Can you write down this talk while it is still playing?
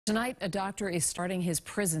Tonight, a doctor is starting his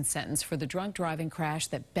prison sentence for the drunk driving crash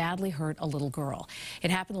that badly hurt a little girl. It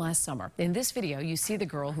happened last summer. In this video, you see the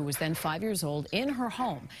girl, who was then 5 years old, in her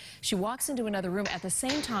home. She walks into another room. At the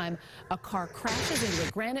same time, a car crashes into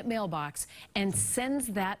a granite mailbox and sends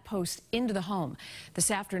that post into the home. This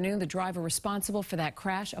afternoon, the driver responsible for that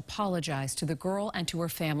crash apologized to the girl and to her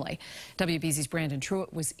family. WBZ's Brandon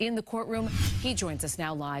Truitt was in the courtroom. He joins us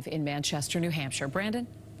now live in Manchester, New Hampshire. Brandon?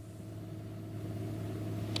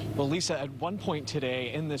 Well, Lisa, at one point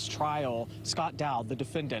today in this trial, Scott Dowd, the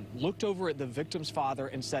defendant, looked over at the victim's father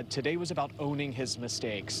and said today was about owning his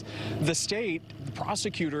mistakes. The state, the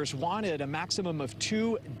prosecutors, wanted a maximum of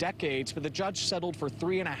 2 decades, but the judge settled for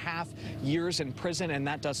 3.5 years in prison, and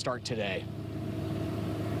that does start today.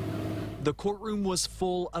 The courtroom was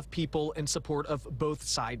full of people in support of both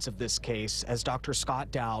sides of this case as Dr.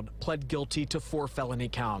 Scott Dowd pled guilty to 4 felony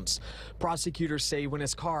counts. Prosecutors say when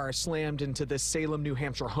his car slammed into the Salem, New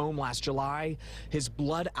Hampshire home last July, his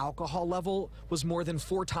blood alcohol level was more than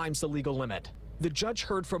 4 times the legal limit. The judge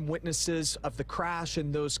heard from witnesses of the crash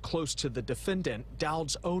and those close to the defendant,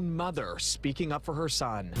 Dowd's own mother, speaking up for her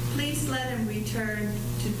son. Please let him return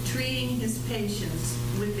to treating his patients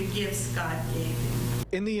with the gifts God gave him.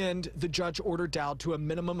 In the end, the judge ordered Dowd to a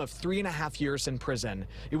minimum of 3.5 years in prison.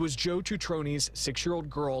 It was Joe Truitt's 6-year-old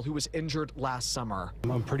girl who was injured last summer.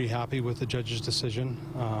 I'm pretty happy with the judge's decision.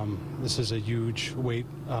 This is a huge weight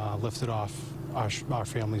lifted off our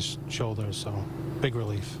family's shoulders, so big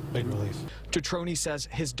relief, big relief. Truitt says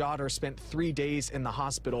his daughter spent 3 days in the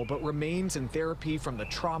hospital but remains in therapy from the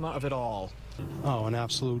trauma of it all. Oh, an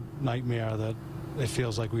absolute nightmare that it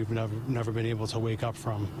feels like we've never been able to wake up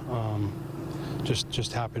from.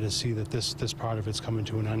 Just happy to see that this part of it's coming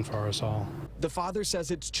to an end for us all. The father says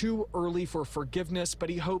it's too early for forgiveness, but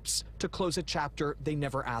he hopes to close a chapter they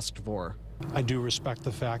never asked for. I do respect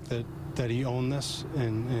the fact that he owned this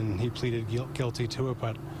and he pleaded guilty to it,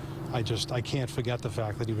 but I can't forget the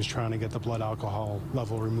fact that he was trying to get the blood alcohol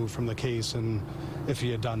level removed from the case, and if he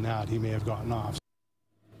had done that, he may have gotten off.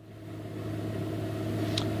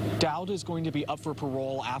 Dowd is going to be up for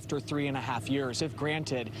parole after 3.5 years. If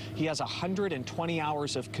granted, he has 120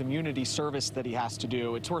 hours of community service that he has to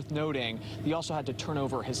do. It's worth noting he also had to turn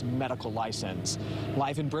over his medical license.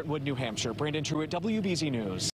 Live in Brentwood, New Hampshire, Brandon Truitt, WBZ News.